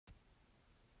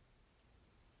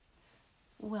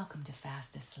Welcome to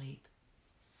Fast Asleep.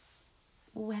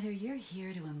 Whether you're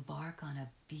here to embark on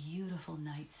a beautiful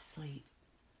night's sleep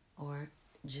or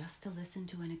just to listen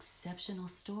to an exceptional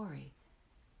story,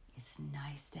 it's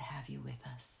nice to have you with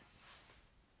us.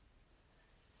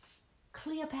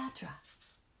 Cleopatra,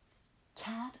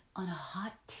 cat on a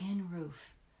hot tin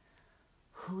roof.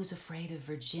 Who's afraid of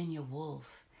Virginia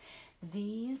Woolf?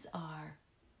 These are,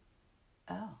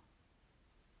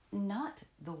 not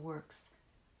the works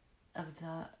of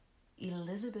the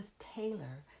Elizabeth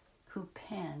Taylor who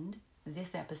penned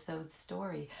this episode's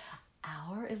story.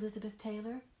 Our Elizabeth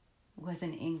Taylor was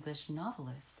an English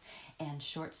novelist and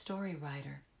short story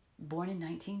writer, born in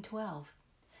 1912,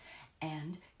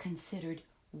 and considered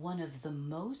one of the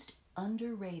most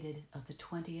underrated of the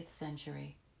 20th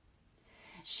century.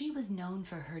 She was known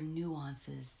for her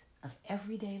nuances of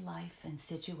everyday life and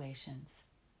situations.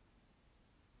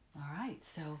 All right,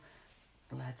 so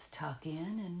let's tuck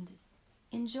in and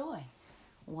enjoy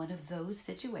one of those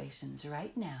situations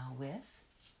right now with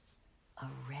a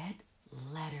red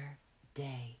letter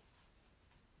day.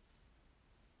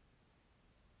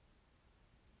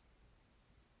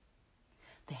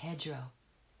 The hedgerow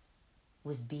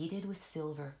was beaded with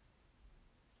silver.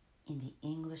 In the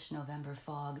English November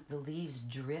fog, the leaves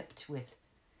dripped with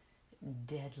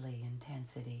deadly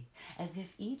intensity, as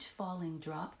if each falling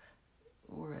drop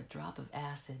were a drop of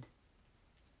acid.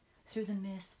 Through the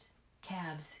mist,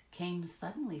 cabs came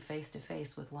suddenly face to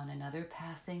face with one another,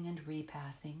 passing and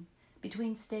repassing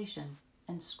between station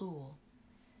and school.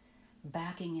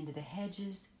 Backing into the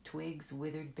hedges, twigs,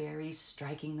 withered berries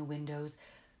striking the windows,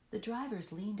 the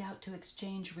drivers leaned out to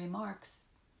exchange remarks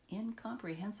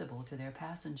incomprehensible to their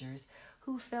passengers,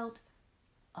 who felt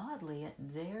oddly at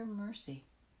their mercy.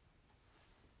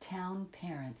 Town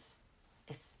parents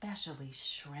especially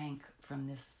shrank from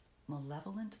this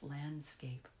malevolent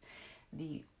landscape.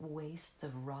 The wastes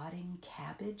of rotting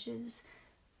cabbages,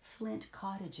 flint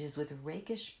cottages with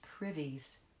rakish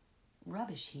privies,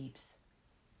 rubbish heaps,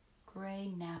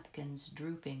 gray napkins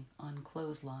drooping on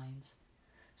clotheslines,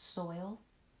 soil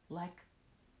like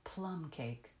plum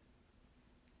cake.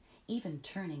 Even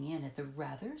turning in at the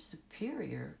rather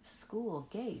superior school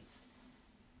gates,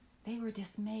 they were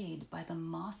dismayed by the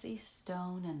mossy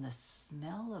stone and the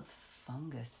smell of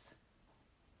fungus.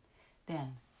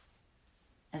 Then,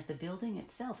 as the building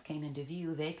itself came into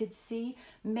view, they could see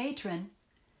Matron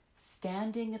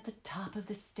standing at the top of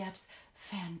the steps,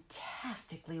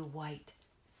 fantastically white,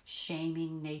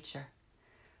 shaming nature,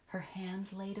 her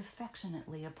hands laid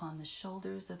affectionately upon the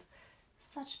shoulders of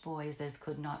such boys as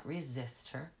could not resist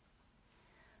her.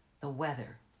 The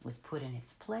weather was put in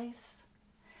its place.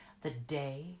 The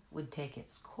day would take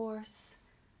its course.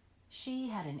 She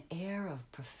had an air of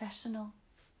professional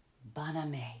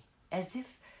bonhomie, as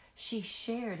if she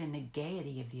shared in the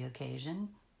gaiety of the occasion,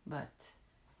 but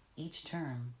each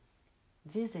term,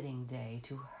 visiting day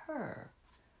to her,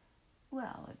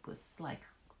 well, it was like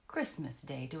Christmas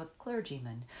Day to a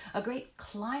clergyman, a great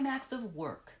climax of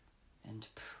work and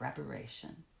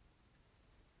preparation.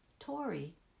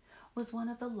 Tori was one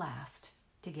of the last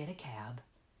to get a cab,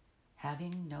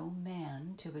 having no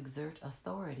man to exert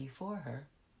authority for her.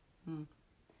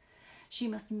 She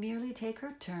must merely take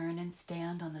her turn and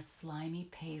stand on the slimy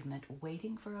pavement,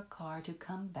 waiting for a car to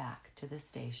come back to the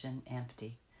station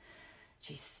empty.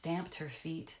 She stamped her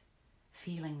feet,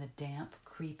 feeling the damp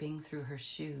creeping through her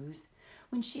shoes.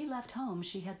 When she left home,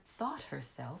 she had thought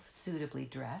herself suitably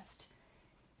dressed.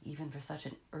 Even for such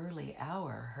an early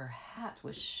hour, her hat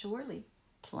was surely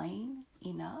plain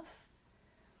enough.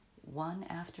 One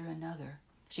after another,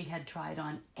 she had tried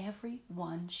on every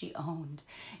one she owned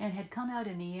and had come out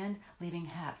in the end leaving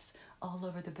hats all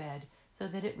over the bed so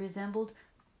that it resembled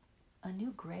a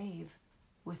new grave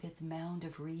with its mound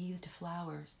of wreathed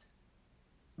flowers.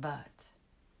 But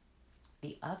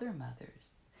the other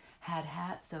mothers had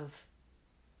hats of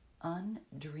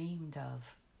undreamed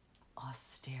of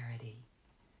austerity,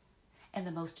 and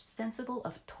the most sensible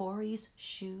of Tori's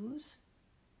shoes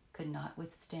could not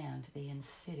withstand the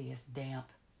insidious damp.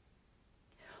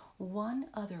 One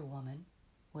other woman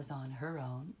was on her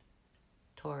own.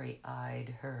 Tori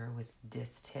eyed her with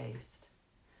distaste.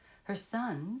 Her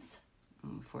sons,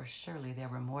 for surely there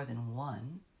were more than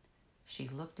one, she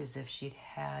looked as if she'd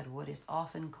had what is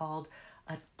often called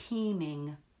a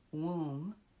teeming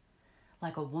womb,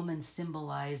 like a woman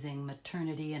symbolizing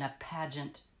maternity in a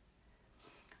pageant.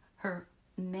 Her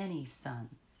many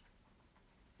sons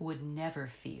would never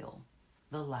feel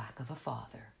the lack of a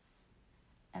father,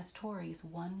 as Tori's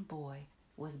one boy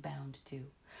was bound to,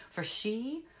 for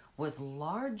she was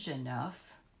large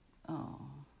enough,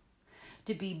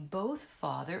 to be both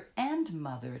father and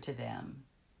mother to them.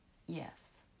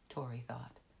 Yes, Tori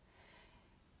thought.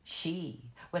 She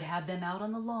would have them out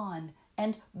on the lawn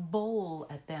and bowl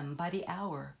at them by the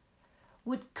hour,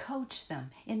 would coach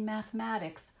them in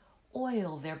mathematics,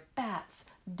 oil their bats,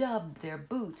 dub their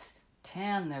boots,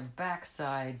 tan their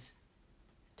backsides.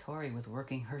 Tori was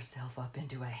working herself up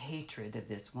into a hatred of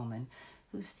this woman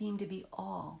who seemed to be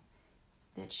all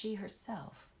that she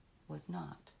herself was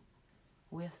not,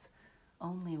 with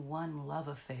only one love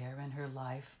affair in her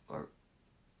life, or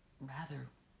rather,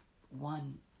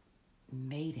 one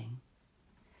mating.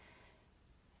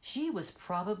 She has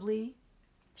probably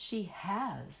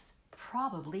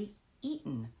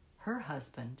eaten her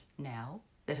husband now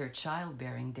that her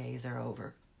childbearing days are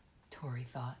over, Tori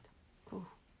thought. Ooh.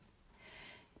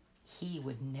 He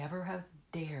would never have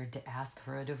dared to ask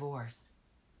for a divorce,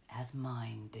 as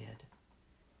mine did.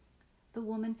 The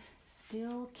woman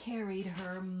still carried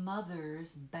her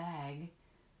mother's bag,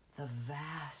 the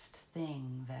vast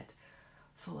thing that,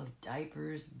 full of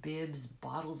diapers, bibs,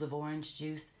 bottles of orange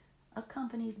juice,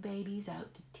 accompanies babies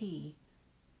out to tea.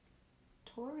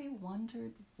 Tori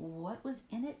wondered what was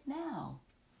in it now.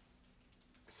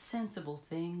 Sensible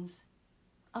things,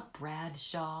 a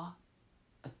Bradshaw,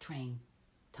 a train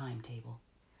timetable,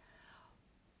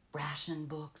 ration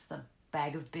books, a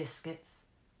bag of biscuits,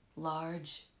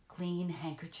 large, clean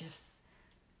handkerchiefs,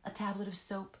 a tablet of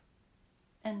soap,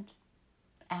 and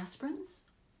aspirins.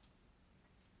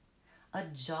 A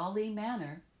jolly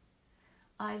manner.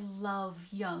 I love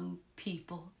young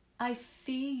people. I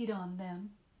feed on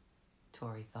them,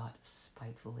 Tori thought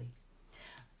spitefully.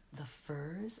 The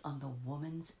furs on the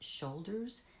woman's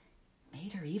shoulders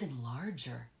made her even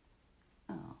larger.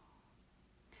 Oh.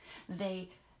 They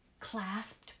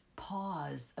clasped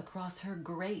paws across her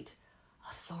great,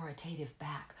 authoritative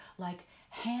back, like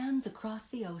hands across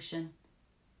the ocean.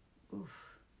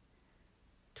 Oof.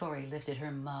 Tori lifted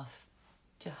her muff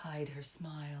to hide her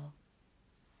smile.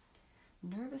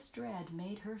 Nervous dread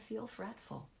made her feel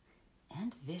fretful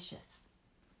and vicious,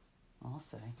 I'll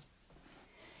say.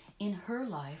 In her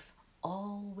life,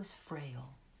 all was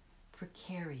frail,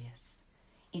 precarious,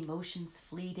 emotions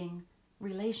fleeting,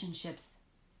 relationships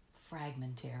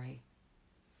fragmentary.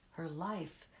 Her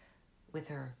life with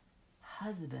her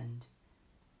husband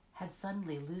had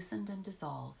suddenly loosened and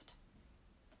dissolved.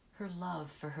 Her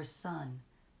love for her son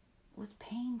was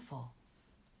painful,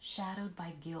 shadowed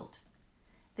by guilt,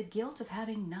 the guilt of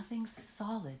having nothing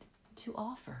solid to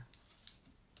offer.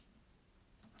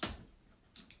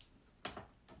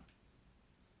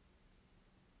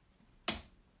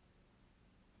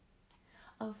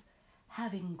 Of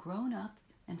having grown up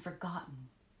and forgotten,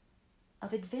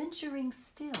 of adventuring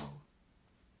still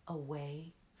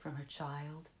away from her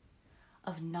child,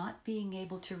 of not being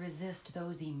able to resist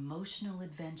those emotional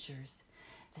adventures,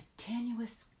 the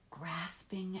tenuous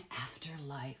grasping after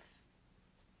life.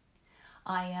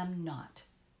 I am not,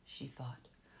 she thought,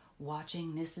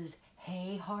 watching Mrs.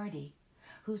 Hay Hardy,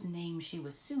 whose name she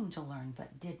was soon to learn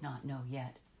but did not know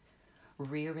yet,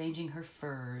 rearranging her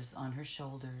furs on her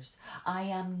shoulders. I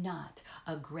am not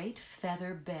a great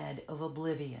feather bed of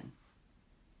oblivion.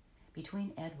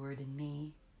 Between Edward and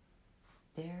me,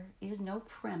 there is no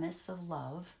premise of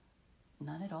love,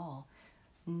 none at all,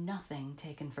 nothing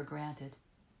taken for granted,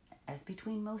 as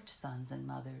between most sons and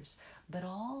mothers, but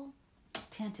all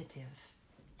tentative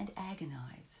and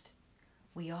agonized.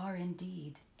 We are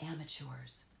indeed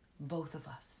amateurs, both of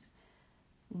us.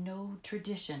 No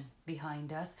tradition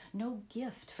behind us, no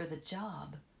gift for the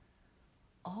job.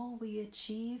 All we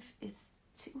achieve is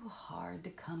too hard to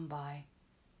come by.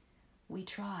 We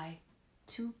try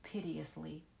too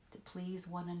piteously to please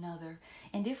one another,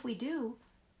 and if we do,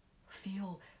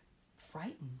 feel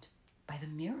frightened by the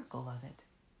miracle of it.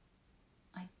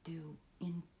 I do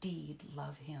indeed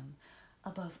love him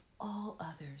above all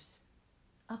others,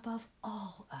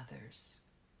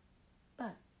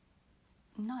 but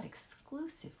not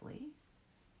exclusively.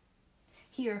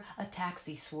 Here a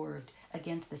taxi swerved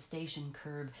against the station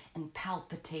curb and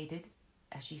palpitated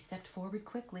as she stepped forward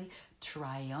quickly,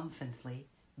 triumphantly,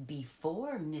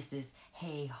 before Mrs.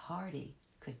 Hay Hardy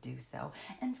could do so,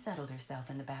 and settled herself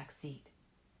in the back seat.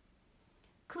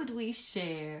 Could we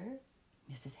share?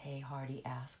 Mrs. Hay Hardy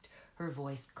asked, her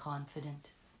voice confident,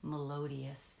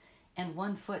 melodious, and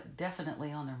one foot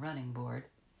definitely on the running board.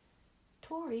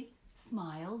 Tori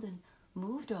smiled and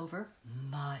moved over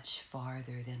much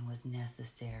farther than was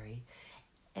necessary,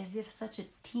 as if such a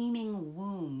teeming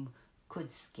womb could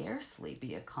scarcely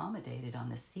be accommodated on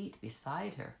the seat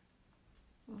beside her.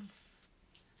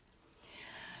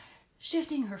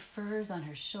 Shifting her furs on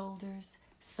her shoulders,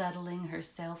 settling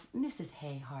herself, Mrs.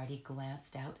 Hay Hardy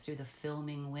glanced out through the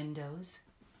filming windows.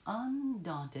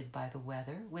 undaunted by the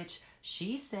weather, which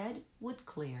she said would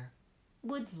clear,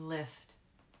 would lift.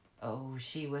 Oh,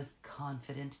 she was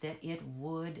confident that it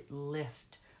would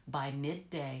lift by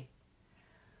midday.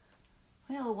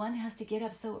 Well, one has to get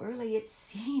up so early, it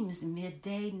seems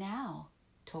midday now,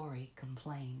 Tori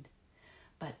complained.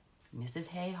 But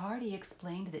Mrs. Hay Hardy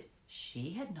explained that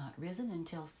she had not risen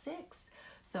until 6,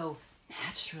 so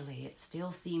naturally it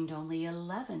still seemed only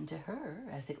 11 to her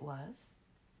as it was.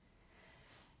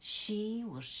 She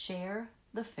will share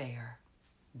the fare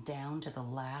down to the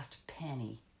last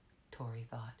penny, Tori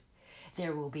thought.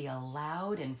 There will be a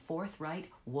loud and forthright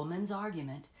woman's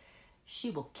argument. She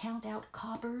will count out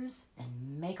coppers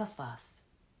and make a fuss.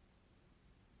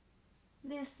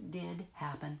 This did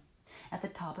happen. At the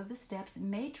top of the steps,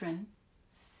 Matron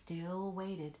still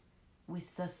waited,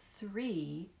 with the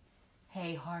 3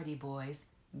 Hay Hardy boys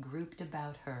grouped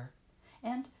about her,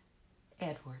 and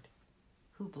Edward,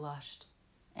 who blushed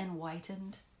and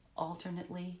whitened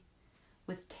alternately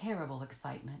with terrible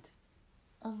excitement,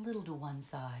 a little to one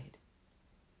side.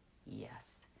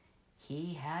 Yes,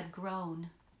 he had grown,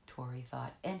 Tori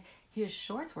thought, and his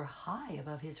shorts were high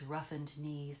above his roughened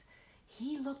knees.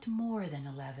 He looked more than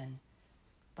 11,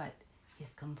 but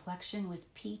his complexion was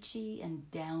peachy and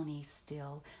downy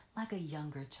still, like a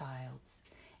younger child's,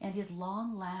 and his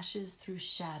long lashes threw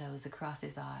shadows across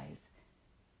his eyes.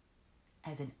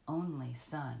 As an only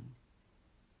son,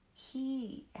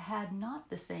 he had not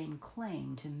the same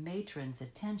claim to Matron's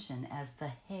attention as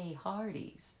the Hay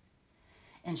Hardys,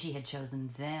 and she had chosen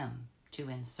them to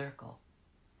encircle.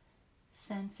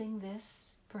 Sensing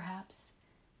this, perhaps,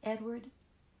 Edward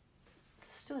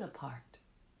stood apart.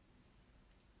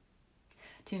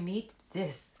 To meet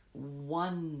this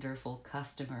wonderful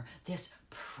customer, this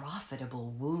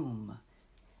profitable womb,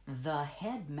 the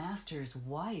headmaster's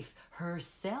wife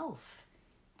herself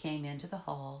came into the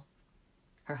hall.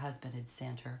 Her husband had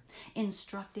sent her,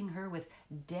 instructing her with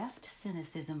deft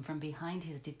cynicism from behind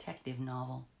his detective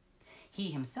novel.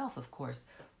 He himself, of course,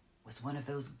 was one of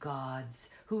those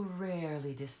gods who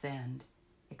rarely descend,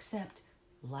 except,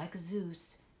 like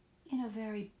Zeus, in a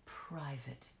very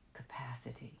private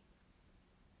capacity.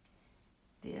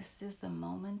 This is the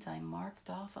moment I marked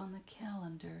off on the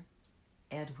calendar,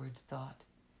 Edward thought.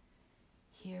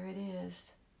 Here it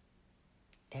is.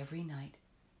 Every night,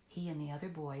 he and the other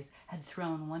boys had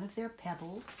thrown one of their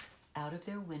pebbles out of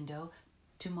their window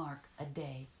to mark a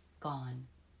day gone.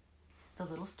 The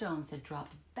little stones had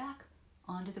dropped back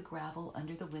onto the gravel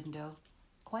under the window,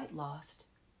 quite lost,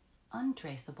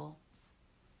 untraceable,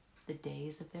 the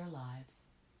days of their lives.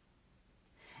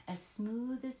 As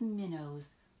smooth as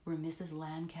minnows were Mrs.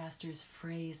 Lancaster's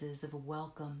phrases of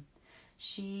welcome.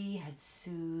 She had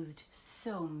soothed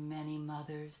so many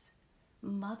mothers,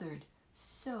 mothered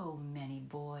so many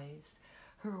boys.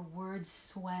 Her words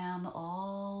swam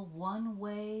all one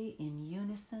way in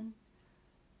unison,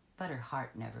 but her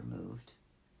heart never moved.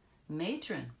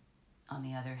 Matron, on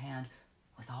the other hand,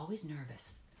 was always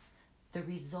nervous. The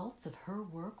results of her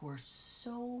work were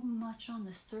so much on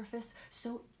the surface,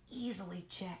 so easily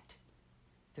checked.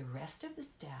 The rest of the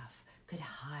staff could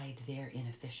hide their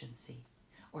inefficiency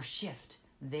or shift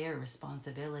their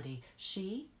responsibility.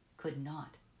 She could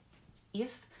not.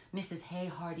 If Mrs. Hay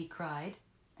Hardy cried,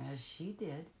 as she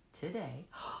did today,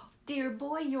 "Dear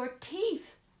boy, your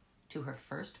teeth!" to her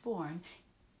firstborn,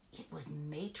 it was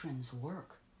Matron's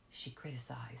work, she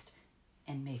criticized,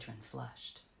 and Matron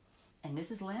flushed. And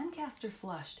Mrs. Lancaster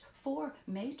flushed for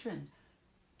Matron,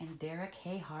 and Derek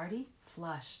Hay Hardy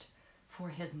flushed for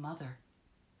his mother.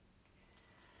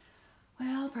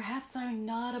 Well, perhaps I'm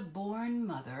not a born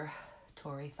mother,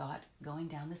 Tori thought, going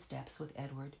down the steps with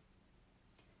Edward.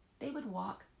 They would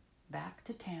walk back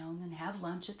to town and have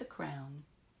lunch at the Crown,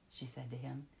 she said to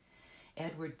him.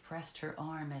 Edward pressed her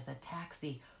arm as a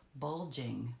taxi,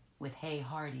 bulging with Hay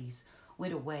Hardys,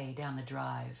 went away down the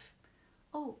drive.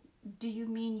 "Oh, do you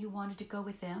mean you wanted to go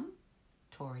with them?"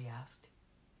 Tori asked.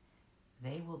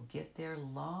 They will get there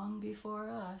long before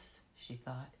us, she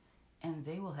thought, and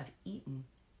they will have eaten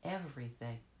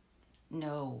everything.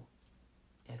 No,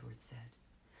 Edward said.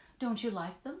 Don't you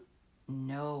like them?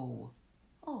 No.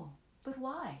 Oh, but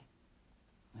why?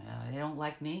 They don't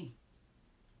like me.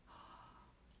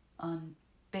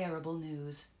 Unbearable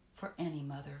news for any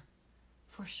mother,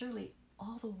 for surely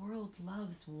all the world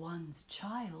loves one's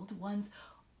child, one's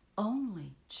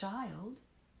only child.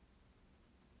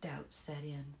 Doubt set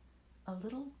in, a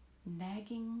little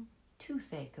nagging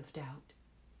toothache of doubt.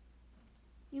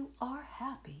 You are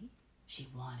happy? She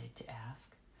wanted to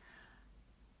ask.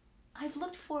 I've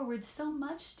looked forward so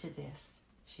much to this,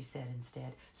 she said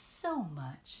instead. So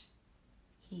much.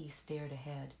 He stared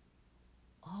ahead.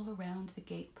 All around the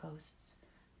gateposts,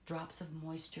 drops of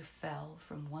moisture fell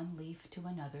from one leaf to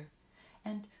another,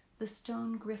 and the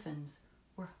stone griffins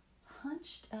were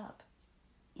hunched up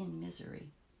in misery.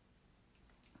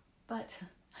 But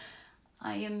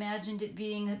I imagined it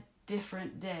being a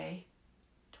different day,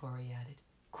 Tori added.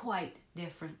 Quite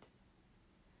different.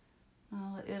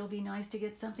 Well, it'll be nice to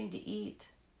get something to eat,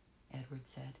 Edward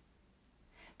said.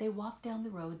 They walked down the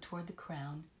road toward the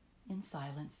Crown in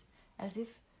silence, as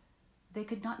if they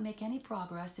could not make any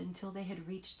progress until they had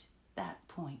reached that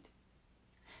point.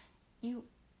 You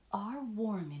are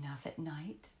warm enough at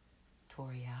night?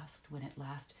 Tori asked when at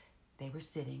last they were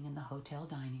sitting in the hotel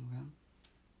dining room.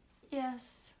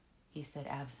 Yes, he said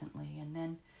absently, and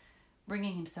then,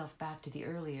 bringing himself back to the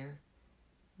earlier,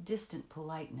 distant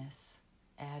politeness,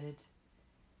 added,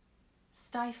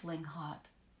 Stifling hot.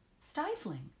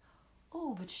 Stifling?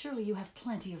 Oh, but surely you have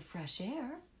plenty of fresh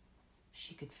air.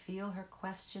 She could feel her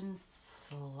questions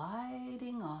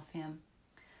sliding off him.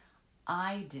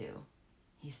 I do,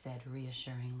 he said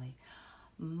reassuringly.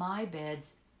 My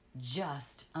bed's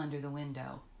just under the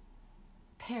window.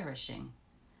 Perishing.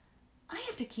 I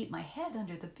have to keep my head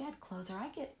under the bedclothes or I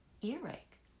get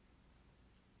earache.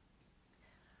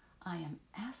 I am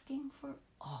asking for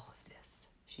all of this,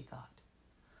 she thought.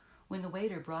 When the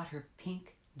waiter brought her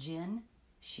pink gin,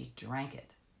 she drank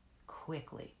it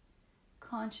quickly,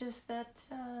 conscious that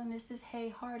Mrs. Hay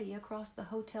Hardy across the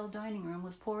hotel dining room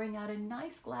was pouring out a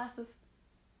nice glass of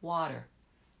water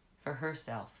for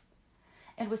herself,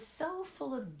 and was so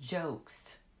full of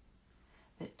jokes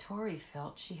that Tori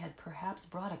felt she had perhaps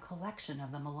brought a collection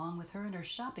of them along with her in her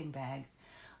shopping bag.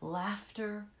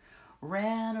 Laughter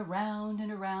ran around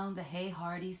and around the Hay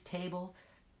Hardys' table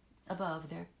above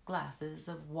their glasses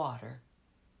of water.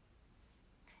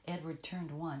 Edward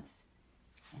turned once,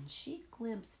 and she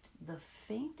glimpsed the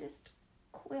faintest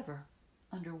quiver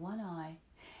under one eye,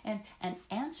 and an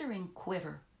answering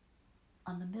quiver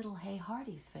on the middle Hay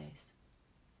Hardy's face.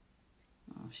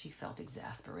 Oh, she felt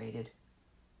exasperated.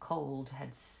 Cold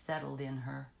had settled in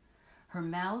her. Her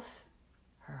mouth,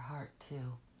 her heart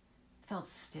too, felt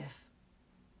stiff.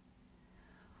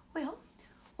 Well,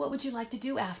 what would you like to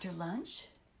do after lunch?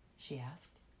 She asked.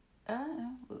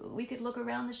 We could look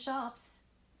around the shops,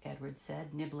 Edward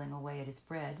said, nibbling away at his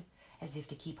bread, as if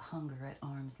to keep hunger at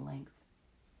arm's length.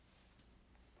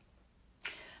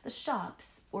 The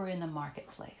shops were in the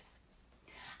marketplace.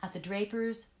 At the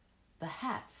drapers, the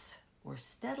hats were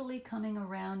steadily coming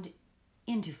around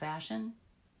into fashion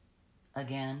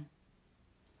again.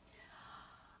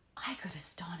 I could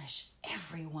astonish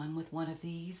everyone with one of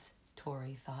these,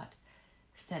 Tori thought,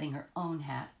 setting her own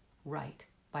hat right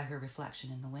by her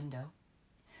reflection in the window.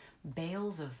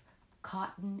 Bales of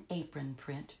cotton apron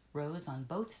print rose on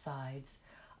both sides.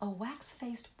 A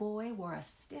wax-faced boy wore a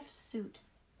stiff suit,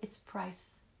 its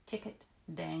price ticket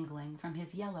dangling from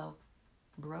his yellow,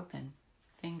 broken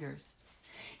fingers.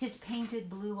 His painted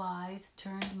blue eyes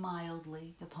turned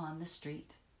mildly upon the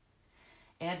street.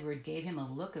 Edward gave him a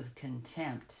look of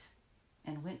contempt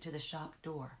and went to the shop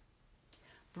door.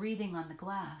 Breathing on the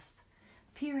glass,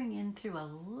 peering in through a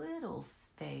little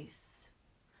space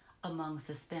among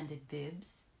suspended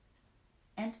bibs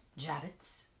and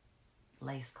jabots,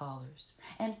 lace collars,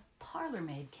 and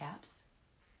parlor-maid caps,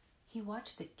 he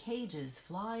watched the cages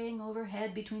flying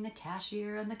overhead between the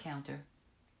cashier and the counter.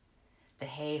 The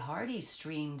Hay Hardys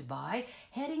streamed by,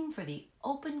 heading for the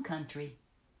open country.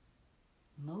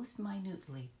 Most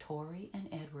minutely, Tori and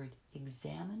Edward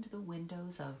examined the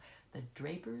windows of the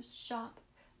draper's shop,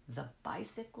 the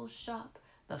bicycle shop,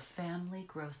 the family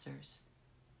grocer's.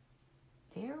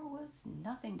 There was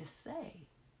nothing to say.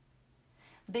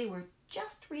 They were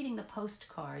just reading the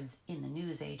postcards in the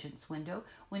newsagent's window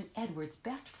when Edward's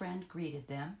best friend greeted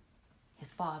them.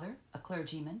 His father, a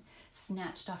clergyman,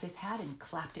 snatched off his hat and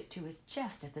clapped it to his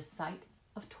chest at the sight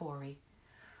of Tori.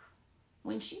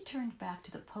 When she turned back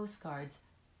to the postcards,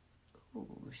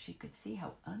 she could see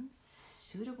how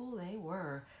unsuitable they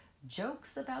were.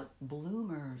 Jokes about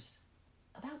bloomers,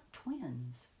 about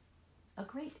twins, a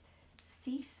great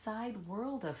seaside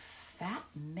world of fat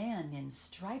men in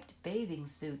striped bathing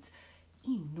suits.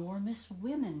 Enormous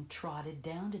women trotted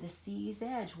down to the sea's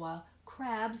edge while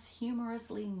crabs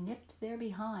humorously nipped their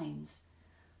behinds.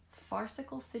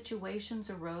 Farcical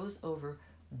situations arose over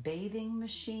bathing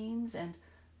machines, and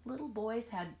little boys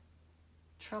had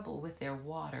trouble with their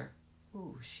water.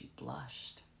 She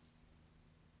blushed.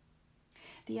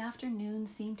 The afternoon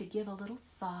seemed to give a little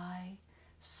sigh,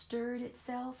 stirred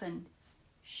itself, and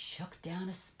shook down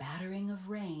a spattering of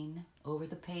rain over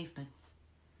the pavements.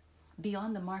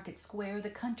 Beyond the market square, the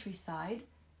countryside,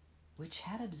 which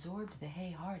had absorbed the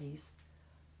Hay Hardys,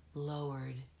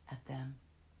 lowered at them.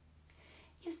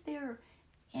 Is there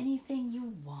anything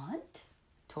you want?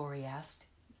 Tori asked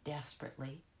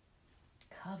desperately,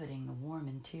 coveting the warm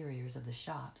interiors of the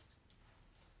shops.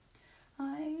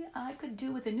 I could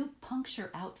do with a new puncture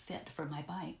outfit for my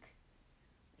bike,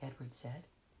 Edward said.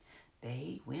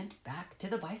 They went back to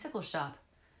the bicycle shop.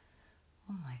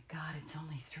 Oh my God, it's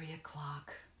only 3:00,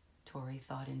 Tori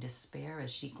thought in despair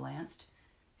as she glanced,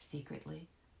 secretly,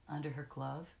 under her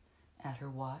glove, at her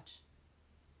watch.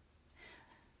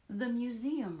 The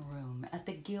museum room at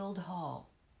the Guild Hall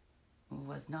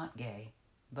was not gay,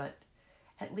 but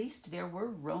at least there were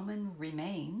Roman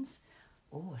remains,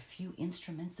 a few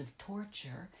instruments of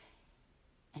torture,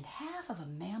 and half of a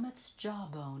mammoth's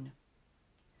jawbone.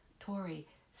 Tori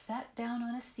sat down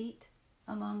on a seat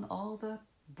among all the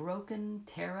broken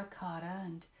terracotta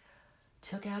and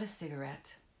took out a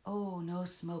cigarette. Oh, no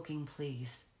smoking,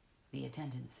 please, the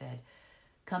attendant said,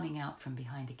 coming out from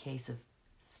behind a case of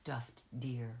stuffed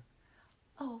deer.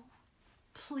 Oh,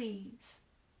 please,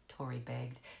 Tori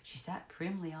begged. She sat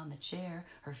primly on the chair,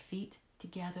 her feet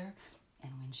together,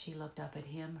 and when she looked up at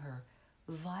him, her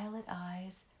violet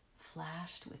eyes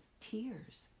flashed with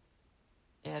tears.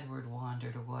 Edward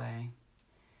wandered away.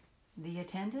 The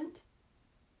attendant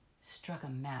struck a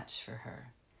match for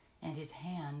her, and his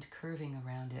hand, curving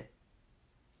around it,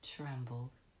 trembled.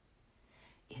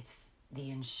 It's the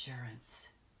insurance,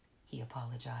 he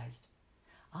apologized.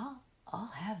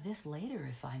 I'll have this later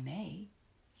if I may,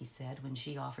 he said when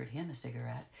she offered him a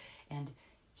cigarette, and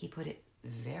he put it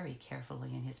very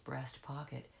carefully in his breast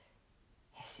pocket,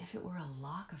 as if it were a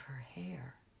lock of her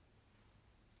hair.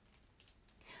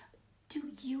 Do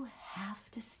you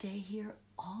have to stay here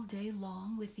all day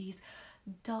long with these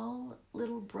dull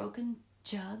little broken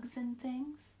jugs and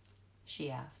things? She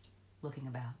asked, looking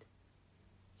about.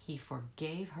 He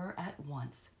forgave her at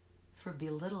once for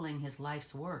belittling his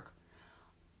life's work,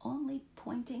 only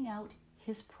pointing out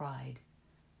his pride,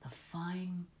 the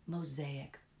fine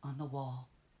mosaic on the wall.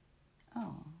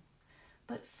 Oh,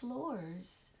 but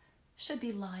floors should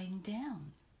be lying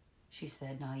down, she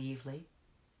said naively,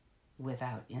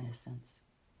 without innocence.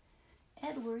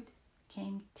 Edward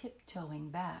came tiptoeing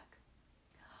back.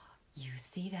 You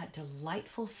see that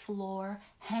delightful floor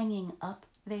hanging up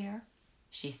there?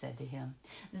 She said to him.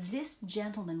 This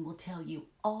gentleman will tell you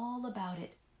all about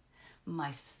it.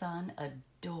 My son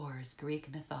adores Greek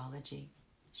mythology,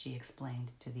 she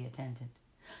explained to the attendant.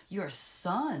 Your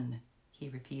son, he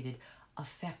repeated,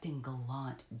 affecting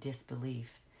gallant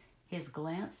disbelief, his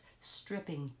glance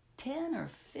stripping 10 or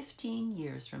 15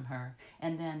 years from her,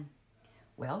 and then,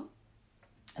 well,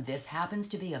 this happens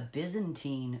to be a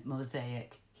Byzantine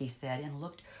mosaic, he said, and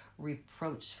looked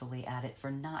reproachfully at it for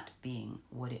not being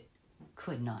what it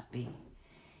could not be.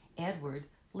 Edward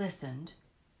listened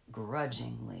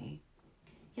grudgingly.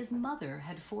 His mother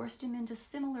had forced him into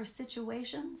similar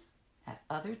situations at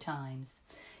other times,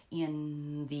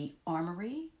 in the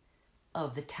armory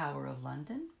of the Tower of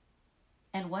London,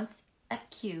 and once at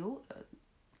Kew,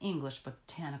 English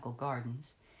Botanical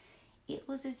Gardens. It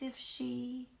was as if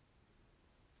she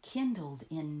kindled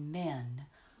in men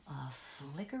a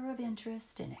flicker of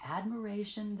interest and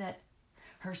admiration that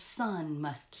her son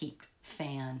must keep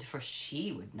fanned, for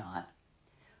she would not.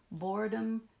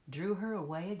 Boredom drew her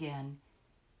away again,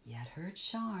 yet her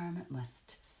charm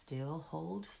must still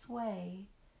hold sway.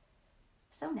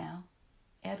 So now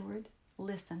Edward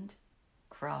listened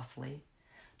crossly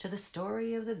to the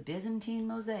story of the Byzantine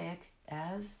mosaic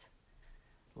as,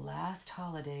 last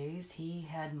holidays, he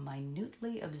had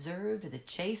minutely observed the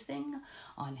chasing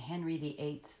on Henry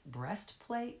VIII's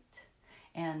breastplate,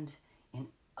 and in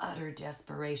utter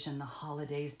desperation the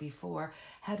holidays before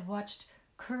had watched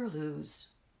curlews,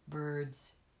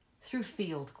 birds, through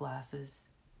field glasses.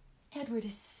 Edward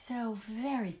is so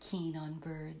very keen on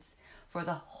birds for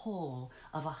the whole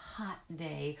of a hot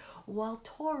day, while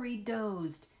Tori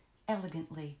dozed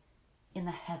elegantly in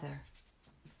the heather.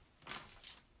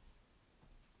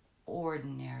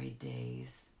 Ordinary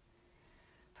days,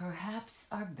 perhaps,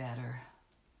 are better,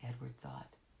 Edward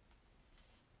thought.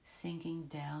 Sinking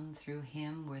down through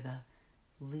him were the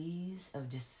lees of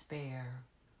despair,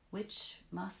 which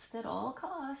must at all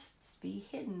costs be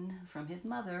hidden from his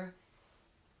mother.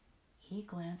 He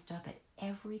glanced up at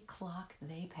every clock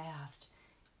they passed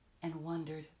and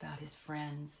wondered about his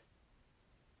friends.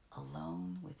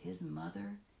 Alone with his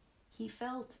mother, he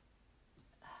felt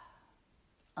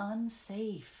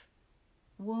unsafe,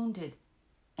 wounded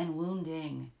and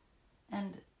wounding,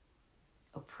 and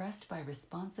oppressed by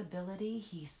responsibility,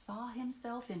 he saw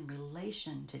himself in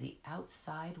relation to the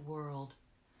outside world.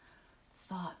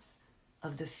 Thoughts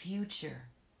of the future,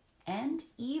 and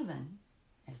even,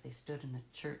 as they stood in the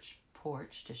church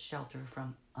porch to shelter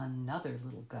from another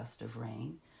little gust of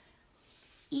rain,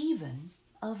 even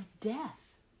of death.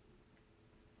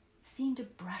 It seemed to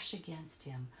brush against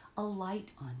him, alight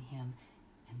on him,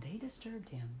 and they disturbed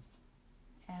him,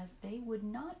 as they would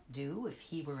not do if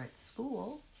he were at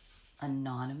school,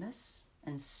 anonymous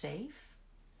and safe.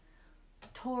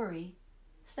 Tori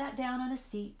sat down on a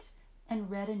seat and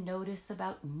read a notice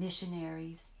about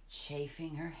missionaries,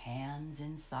 chafing her hands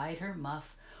inside her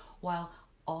muff, while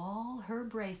all her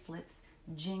bracelets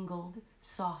jingled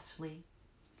softly.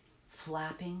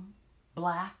 Flapping,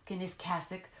 black in his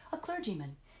cassock, a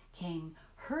clergyman came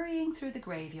hurrying through the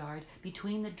graveyard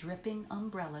between the dripping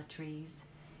umbrella trees.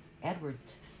 Edward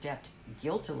stepped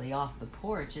guiltily off the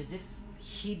porch as if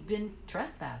he'd been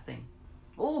trespassing.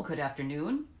 "Oh, good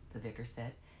afternoon," the vicar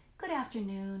said. "Good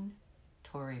afternoon,"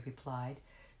 Tori replied.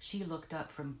 She looked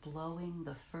up from blowing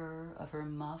the fur of her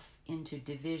muff into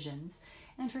divisions,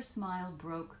 and her smile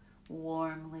broke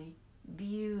warmly,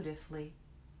 beautifully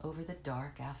over the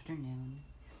dark afternoon.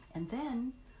 And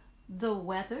then the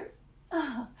weather,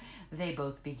 they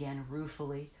both began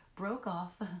ruefully, broke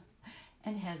off,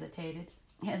 and hesitated,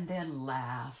 and then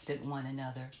laughed at one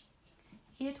another.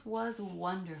 It was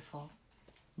wonderful.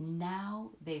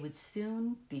 Now they would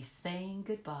soon be saying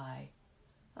goodbye.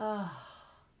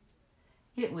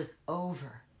 It was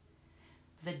over.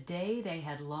 The day they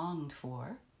had longed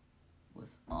for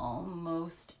was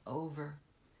almost over.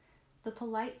 The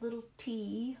polite little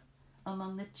tea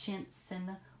among the chintz and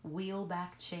the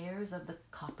wheel-back chairs of the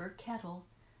copper kettle,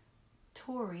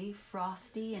 Tori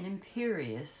frosty and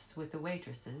imperious with the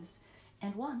waitresses,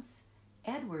 and once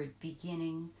Edward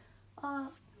beginning,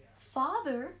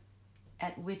 "Father,"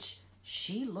 at which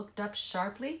she looked up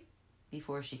sharply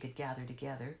before she could gather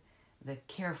together the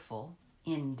careful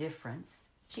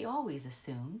indifference she always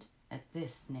assumed at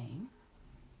this name.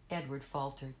 Edward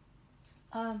faltered.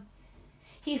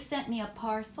 "He sent me a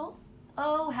parcel."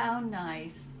 "Oh, how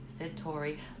nice," said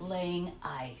Tori, laying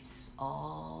ice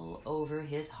all over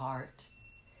his heart.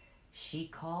 She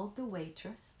called the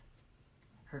waitress.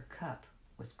 Her cup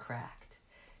was cracked.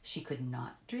 She could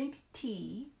not drink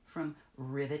tea from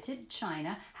riveted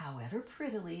china, however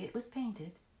prettily it was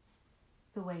painted.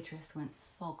 The waitress went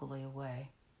sulkily away.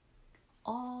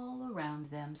 All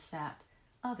around them sat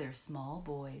other small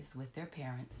boys with their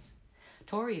parents.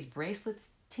 Tori's bracelets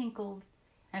tinkled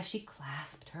as she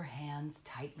clasped her hands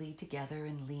tightly together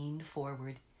and leaned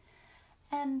forward.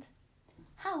 "And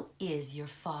how is your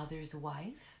father's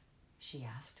wife?" she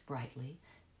asked brightly,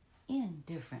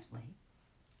 indifferently.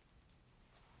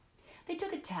 They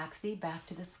took a taxi back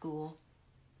to the school.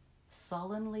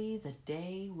 Sullenly the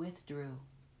day withdrew.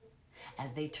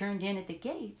 As they turned in at the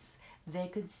gates, they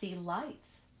could see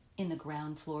lights in the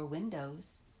ground floor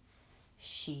windows.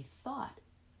 She thought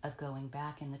of going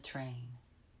back in the train,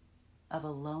 of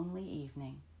a lonely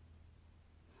evening.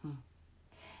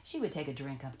 She would take a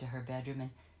drink up to her bedroom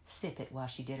and sip it while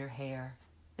she did her hair,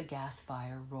 the gas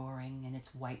fire roaring in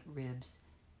its white ribs,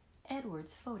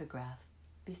 Edward's photograph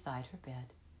beside her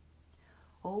bed.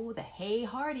 Oh, the Hay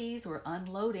Hardys were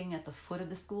unloading at the foot of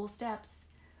the school steps.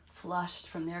 Flushed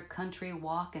from their country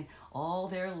walk and all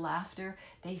their laughter,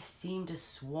 they seemed to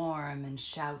swarm and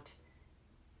shout.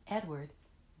 Edward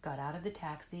got out of the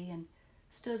taxi and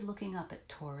stood looking up at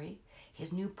Tori,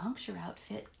 his new puncture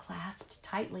outfit clasped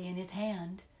tightly in his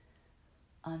hand.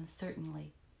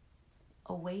 Uncertainly,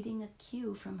 awaiting a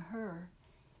cue from her,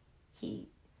 he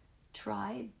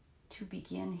tried to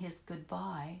begin his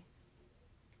goodbye.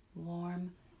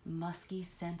 Warm, musky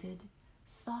scented,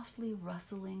 softly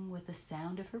rustling with the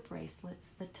sound of her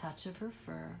bracelets, the touch of her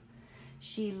fur,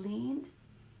 she leaned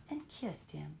and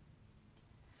kissed him.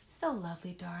 "So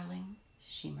lovely, darling,"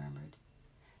 she murmured.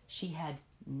 She had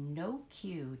no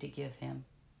cue to give him.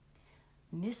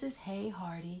 Mrs. Hay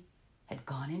Hardy had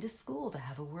gone into school to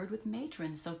have a word with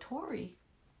matron, so Tori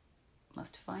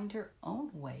must find her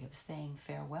own way of saying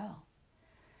farewell.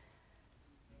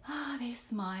 They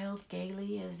smiled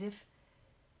gaily as if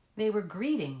they were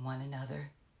greeting one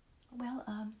another. "Well,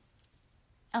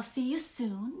 I'll see you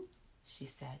soon," she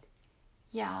said.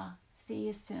 "Yeah, see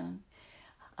you soon.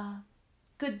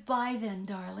 Goodbye then,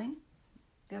 darling."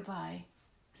 "Goodbye,"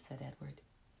 said Edward.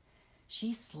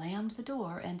 She slammed the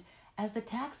door and, as the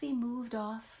taxi moved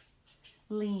off,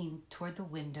 leaned toward the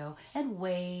window and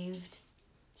waved.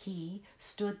 He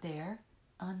stood there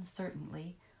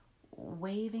uncertainly,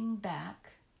 waving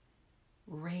back,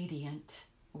 radiant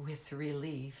with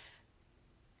relief.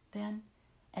 Then,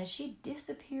 as she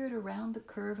disappeared around the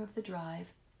curve of the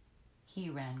drive, he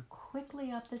ran quickly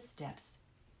up the steps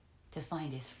to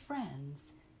find his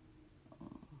friends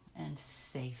and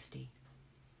safety.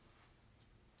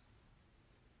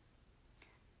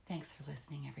 Thanks for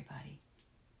listening, everybody.